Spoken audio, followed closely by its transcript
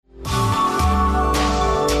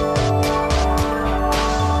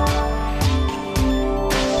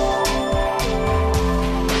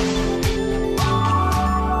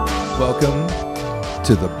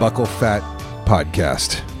to the Buccal Fat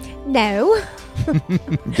podcast. No.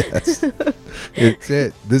 Yes. It's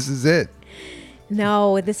it. This is it.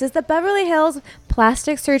 No, this is the Beverly Hills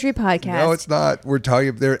Plastic Surgery Podcast. No, it's not. We're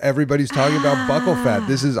talking there. Everybody's talking about buccal fat.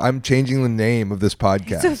 I'm changing the name of this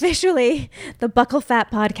podcast. It's officially the Buccal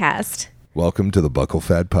Fat Podcast. Welcome to the Buccal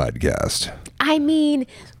Fat podcast. I mean,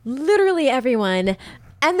 literally everyone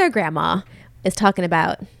and their grandma is talking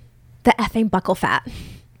about the effing buccal fat.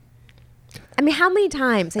 I mean, how many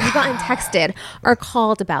times have you gotten texted or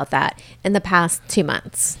called about that in the past 2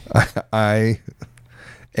 months? I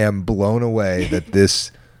am blown away that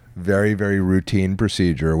this very, very routine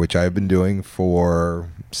procedure, which I've been doing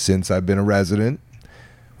since I've been a resident,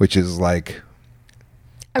 which is like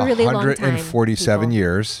A really long time. 147 people.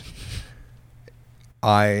 years.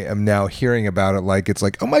 I am now hearing about it like it's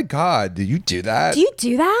like, oh my God, did you do that? Do you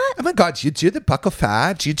do that? Oh my God, did you do the buccal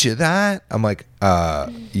fat? Did you do that? I'm like,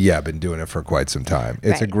 yeah, I've been doing it for quite some time.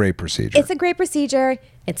 It's a Right. great procedure. It's a great procedure.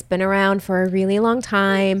 It's been around for a really long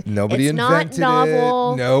time. Nobody it's invented not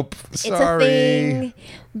novel. it. Nope. Sorry. It's a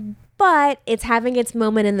thing. But it's having its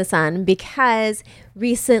moment in the sun because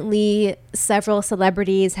recently several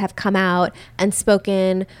celebrities have come out and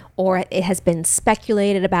spoken, or it has been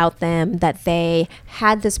speculated about them that they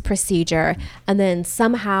had this procedure, and then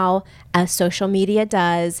somehow, as social media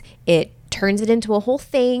does, it turns it into a whole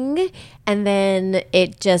thing, and then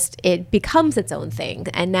it becomes its own thing.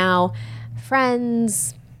 And now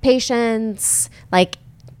friends, patients, like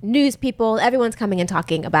news people, everyone's coming and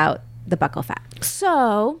talking about the buccal fat.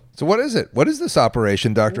 So what is it? What is this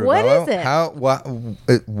operation, Dr. What Avello? is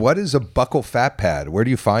it? What is a buccal fat pad? Where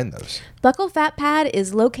do you find those? buccal fat pad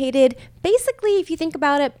is located basically, if you think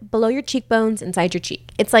about it, below your cheekbones, inside your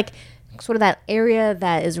cheek. It's like sort of that area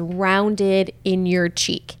that is rounded in your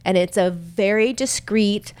cheek. And it's a very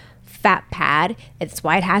discreet fat pad. It's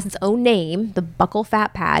why it has its own name, the buccal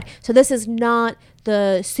fat pad. So this is not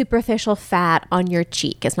the superficial fat on your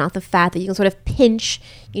cheek. It's not the fat that you can sort of pinch,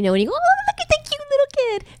 and you go, oh, look at the cute little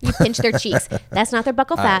kid. You pinch their cheeks. That's not their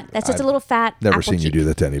buccal fat. That's just a little fat Never apple seen you cheek. do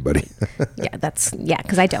that to anybody.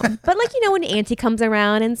 Because I don't. But when auntie comes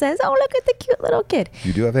around and says, oh, look at the cute little kid.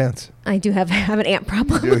 You do have ants. I do have an ant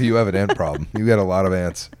problem. You have an ant problem. You got a lot of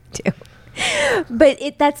ants. Too. But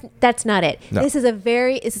that's not it. No. This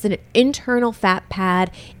is an internal fat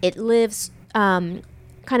pad. It lives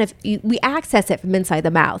we access it from inside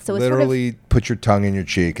the mouth. So it's Literally put your tongue in your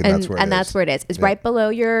cheek and that's where it is. And that's where it is. It's right below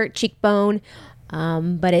your cheekbone,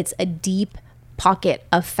 but it's a deep pocket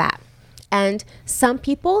of fat. And some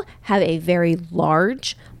people have a very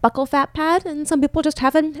large buccal fat pad, and some people just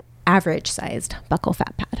have an average sized buccal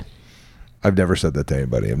fat pad. I've never said that to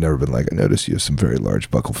anybody. I've never been like, I notice you have some very large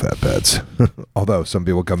buccal fat pads. Although some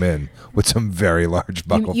people come in with some very large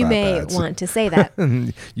buccal fat pads. You may want to say that.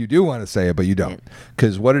 You do want to say it, but you don't.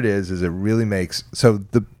 Because what it is it really makes... So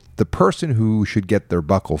the person who should get their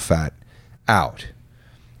buccal fat out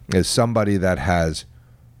is somebody that has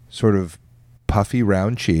sort of puffy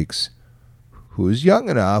round cheeks, who is young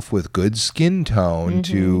enough with good skin tone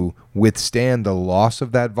to withstand the loss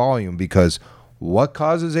of that volume, because... What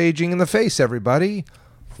causes aging in the face, everybody?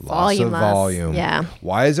 Loss of volume. Yeah.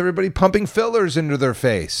 Why is everybody pumping fillers into their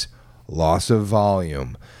face? Loss of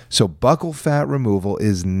volume. So buccal fat removal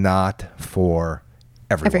is not for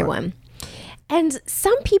everyone. And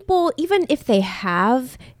some people, even if they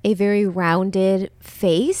have a very rounded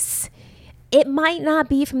face, it might not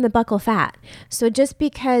be from the buccal fat. So just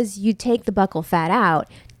because you take the buccal fat out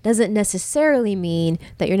doesn't necessarily mean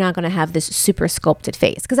that you're not going to have this super sculpted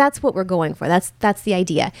face, because that's what we're going for. That's the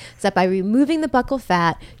idea. So that by removing the buccal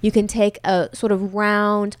fat, you can take a sort of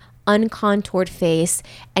round, uncontoured face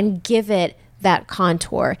and give it that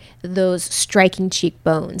contour, those striking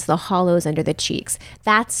cheekbones, the hollows under the cheeks.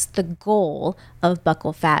 That's the goal of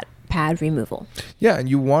buccal fat pad removal. Yeah, and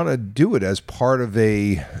you want to do it as part of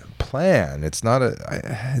a plan. It's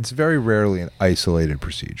very rarely an isolated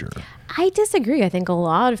procedure. I disagree. I think a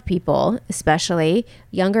lot of people, especially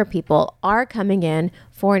younger people, are coming in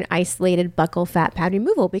for an isolated buccal fat pad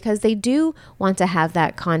removal because they do want to have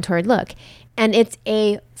that contoured look. And it's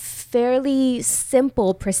a fairly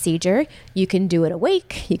simple procedure. You can do it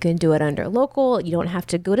awake. You can do it under local. You don't have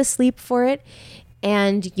to go to sleep for it.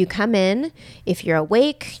 And you come in, if you're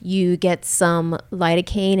awake, you get some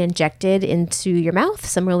lidocaine injected into your mouth,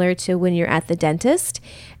 similar to when you're at the dentist.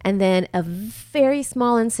 And then a very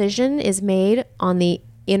small incision is made on the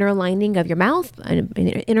inner lining of your mouth,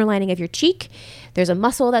 inner lining of your cheek. There's a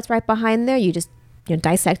muscle that's right behind there. You just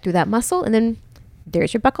dissect through that muscle, and then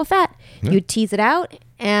there's your buccal fat. Yeah. You tease it out,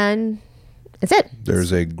 and that's it.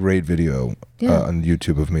 There's a great video on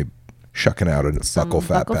YouTube of me shucking out a buccal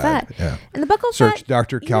fat pad. Yeah. And the buccal Search fat,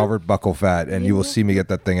 Dr. Calvert buccal fat, and you will see me get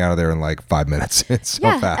that thing out of there in like 5 minutes. It's so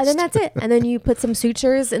fast. And then that's it. And then you put some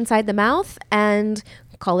sutures inside the mouth and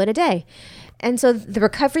call it a day. And so the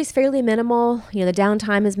recovery is fairly minimal. The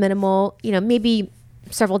downtime is minimal. Maybe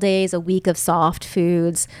several days, a week of soft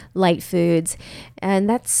foods, light foods, and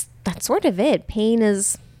that's sort of it. Pain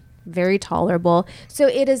is very tolerable. So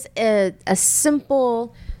it is a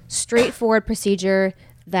simple, straightforward procedure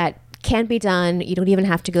that can be done. You don't even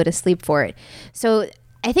have to go to sleep for it. So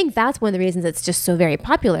I think that's one of the reasons it's just so very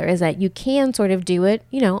popular, is that you can sort of do it,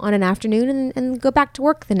 on an afternoon and go back to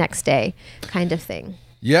work the next day, kind of thing.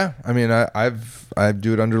 Yeah, I mean, I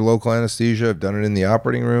do it under local anesthesia. I've done it in the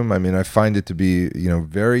operating room. I mean, I find it to be,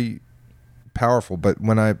 very powerful. But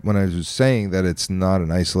when I was saying that it's not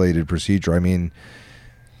an isolated procedure, I mean,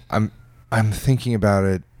 I'm thinking about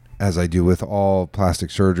it as I do with all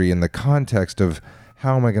plastic surgery in the context of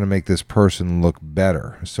how am I going to make this person look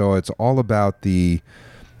better? So it's all about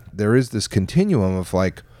there is this continuum of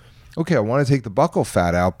like, okay, I want to take the buccal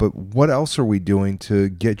fat out, but what else are we doing to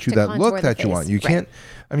get you that look that you want? You can't,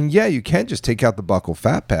 I mean, yeah, you can just take out the buccal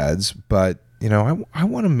fat pads, but I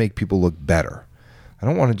want to make people look better. I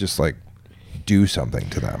don't want to just like do something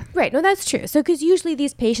to them. Right. No, that's true. So, because usually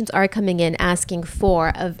these patients are coming in asking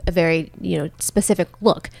for a very, specific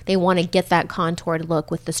look. They want to get that contoured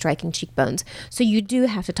look with the striking cheekbones. So you do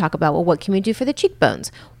have to talk about, well, what can we do for the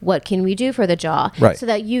cheekbones? What can we do for the jaw? Right. So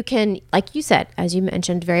that you can, like you said, as you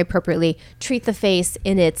mentioned very appropriately, treat the face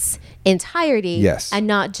in its entirety. Yes. And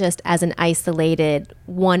not just as an isolated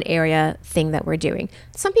one area thing that we're doing.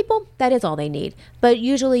 Some people, that is all they need. But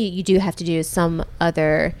usually you do have to do some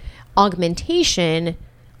other augmentation,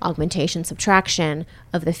 subtraction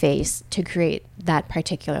of the face to create that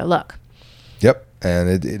particular look. Yep.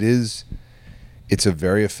 And it's a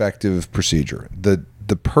very effective procedure.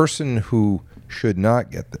 The person who should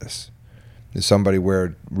not get this is somebody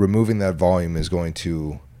where removing that volume is going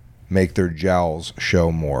to make their jowls show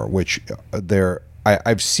more, which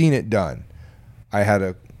I've seen it done. I had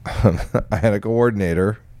a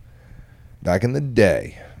coordinator back in the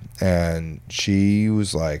day, and she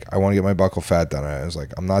was like, I want to get my buccal fat done. And I was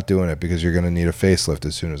like, I'm not doing it because you're going to need a facelift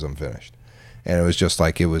as soon as I'm finished. And it was just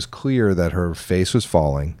like, it was clear that her face was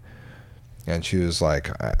falling. And she was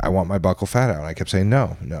like, I want my buccal fat out. And I kept saying,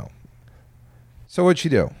 no. So what'd she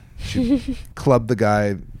do? She clubbed the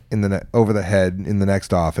guy over the head in the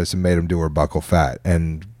next office and made him do her buccal fat.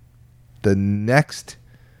 And the next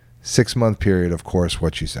 6-month period, of course,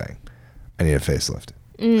 what's she saying? I need a facelift.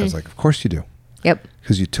 I was like, of course you do. Yep.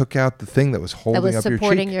 Because you took out the thing that was holding up your cheek.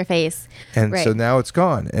 Supporting your face. And so now it's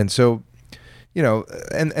gone. And so,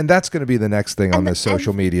 and that's going to be the next thing on this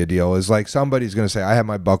social media deal is like somebody's going to say, I have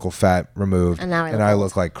my buccal fat removed and I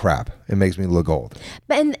look like crap. It makes me look old.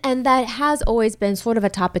 But and that has always been sort of a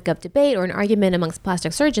topic of debate or an argument amongst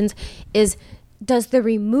plastic surgeons is, does the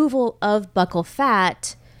removal of buccal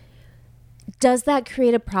fat, does that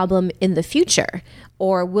create a problem in the future?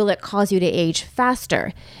 Or will it cause you to age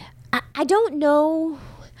faster? I don't know.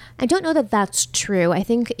 I don't know that that's true. I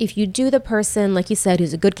think if you do the person, like you said,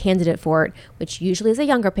 who's a good candidate for it, which usually is a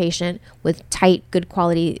younger patient with tight, good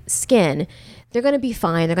quality skin, they're going to be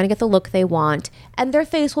fine. They're going to get the look they want. And their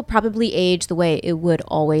face will probably age the way it would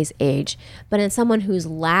always age. But in someone who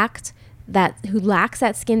lacks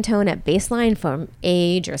that skin tone at baseline from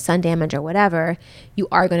age or sun damage or whatever, you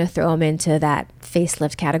are going to throw them into that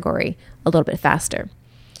facelift category a little bit faster.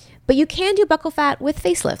 But you can do buccal fat with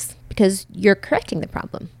facelifts because you're correcting the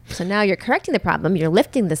problem. So now you're correcting the problem. You're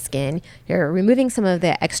lifting the skin. You're removing some of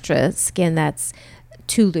the extra skin that's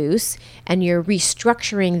too loose, and you're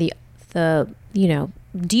restructuring the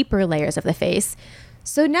deeper layers of the face.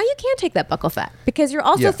 So now you can take that buccal fat because you're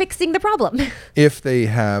also fixing the problem. If they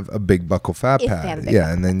have a big buccal fat pad.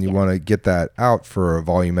 And then you want to get that out for a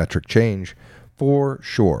volumetric change for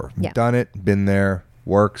sure. Yeah. Done it, been there,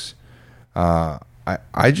 works.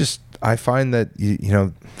 I find that,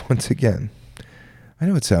 once again, I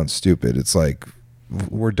know it sounds stupid. It's like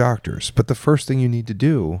we're doctors, but the first thing you need to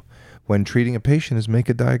do when treating a patient is make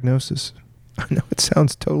a diagnosis. I know it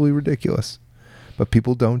sounds totally ridiculous, but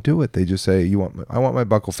people don't do it. They just say, I want my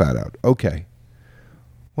buccal fat out. Okay.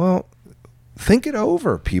 Well, think it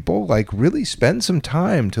over, people. Like really spend some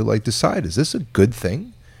time to like decide, is this a good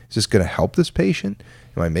thing? Is this going to help this patient?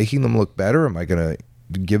 Am I making them look better? Am I going to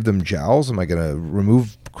give them jowls? Am I going to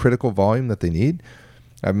remove critical volume that they need?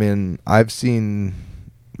 I mean, I've seen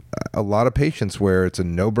a lot of patients where it's a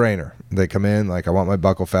no-brainer. They come in like, I want my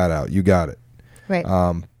buccal fat out. You got it. Right.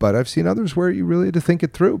 But I've seen others where you really had to think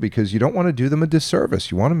it through because you don't want to do them a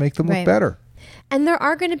disservice. You want to make them look better. And there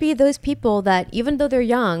are going to be those people that even though they're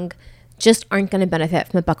young, just aren't going to benefit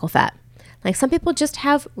from the buccal fat. Like some people just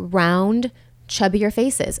have round, chubbier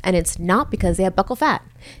faces, and it's not because they have buccal fat.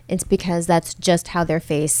 It's because that's just how their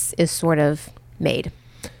face is sort of made.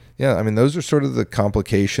 Yeah, I mean, those are sort of the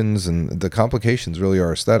complications, and the complications really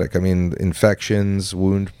are aesthetic. I mean, infections,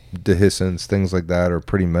 wound dehiscence, things like that are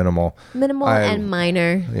pretty minimal. And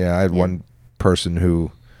minor. Yeah, I had one person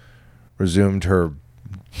who resumed her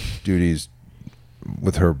duties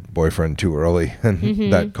with her boyfriend too early,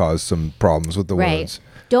 and that caused some problems with the wounds.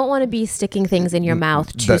 Don't want to be sticking things in your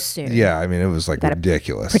mouth too soon. Yeah, I mean, it was like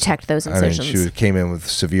ridiculous. Protect those incisions. I mean, she came in with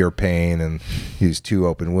severe pain and these 2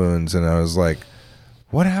 open wounds, and I was like,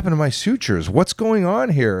 what happened to my sutures? What's going on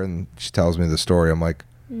here? And she tells me the story. I'm like,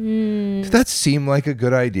 did that seem like a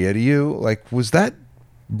good idea to you? Like, was that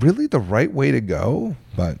really the right way to go?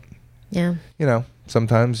 But, yeah,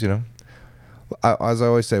 sometimes, as I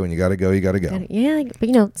always say, when you got to go, you got to go. Yeah,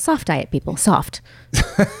 but soft diet, people. Soft.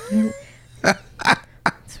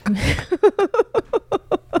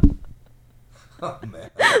 Oh, man.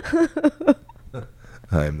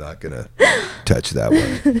 I'm not going to touch that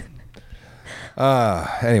one.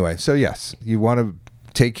 Anyway, so yes, you want to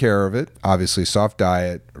take care of it. Obviously, soft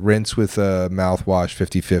diet, rinse with mouthwash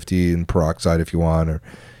 50-50 and peroxide if you want, or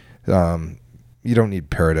you don't need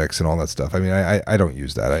Paradex and all that stuff. I mean, I don't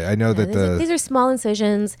use that. I know that these are small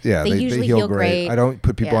incisions. Yeah, they usually heal great. I don't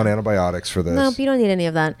put people on antibiotics for this. No, you don't need any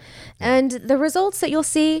of that. And the results that you'll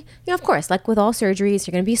see, of course, like with all surgeries,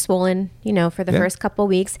 you're going to be swollen, for the first couple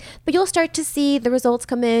weeks, but you'll start to see the results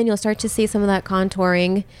come in. You'll start to see some of that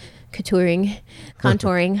contouring.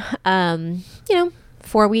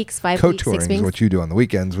 4 weeks, 5 weeks, 6 weeks. Contouring is what you do on the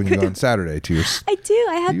weekends when you go on Saturday to your... I do.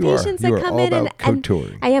 I have patients that come in and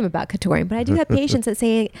contouring. I am about contouring, but I do have patients that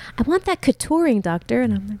say, I want that contouring, doctor.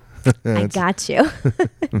 And I'm like, I got you.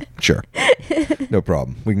 Sure. No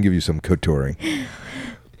problem. We can give you some contouring.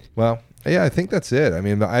 Well, yeah, I think that's it. I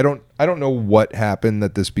mean, I don't know what happened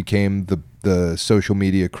that this became the social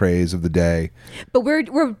media craze of the day. But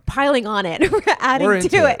we're piling on it. We're adding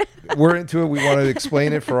to it. We're into it. We want to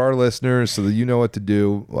explain it for our listeners so that you know what to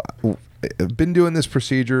do. I've been doing this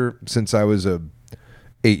procedure since I was a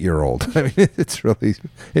 8-year-old. I mean, it's really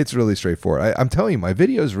straightforward. I'm telling you, my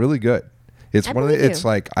video is really good. It's it's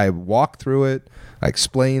like I walk through it, I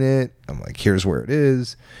explain it. I'm like, here's where it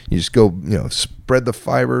is. You just go, spread the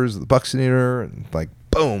fibers, the buccinator, and like,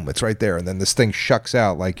 boom, it's right there. And then this thing shucks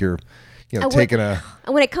out like you're taking a...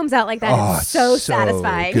 When it comes out like that, it's so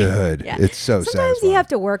satisfying. Good. Yeah. It's so Sometimes satisfying. you have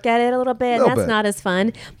to work at it a little bit, and that's not as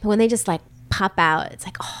fun. But when they just like pop out, it's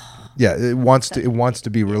like, oh. Yeah, it wants to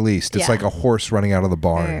be released. It's like a horse running out of the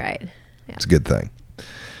barn. Right. Yeah. It's a good thing.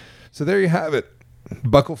 So there you have it.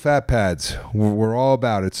 Buccal fat pads. We're all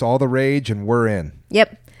about it. It's all the rage, and we're in.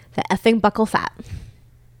 Yep. The effing buccal fat.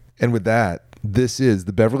 And with that, this is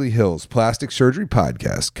the Beverly Hills Plastic Surgery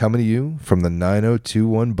Podcast coming to you from the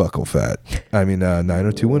 9021 Buccal Fat.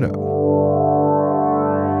 90210.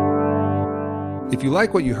 If you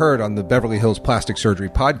like what you heard on the Beverly Hills Plastic Surgery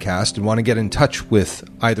Podcast and want to get in touch with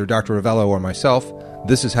either Dr. Ravello or myself,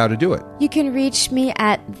 this is how to do it. You can reach me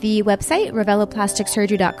at the website,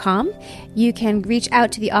 ravelloplasticsurgery.com. You can reach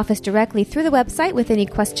out to the office directly through the website with any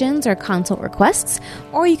questions or consult requests,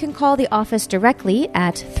 or you can call the office directly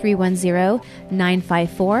at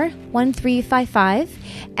 310-954-1355,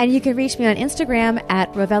 and you can reach me on Instagram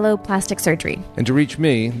at Ravello Plastic Surgery. And to reach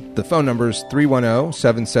me, the phone number is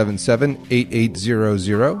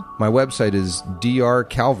 310-777-8800. My website is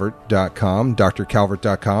drcalvert.com,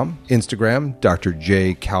 drcalvert.com, Instagram, Dr. J.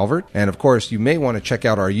 Calvert. And of course, you may want to check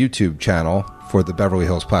out our YouTube channel for the Beverly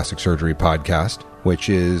Hills Plastic Surgery Podcast, which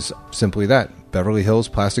is simply that, Beverly Hills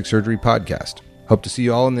Plastic Surgery Podcast. Hope to see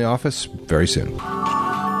you all in the office very soon.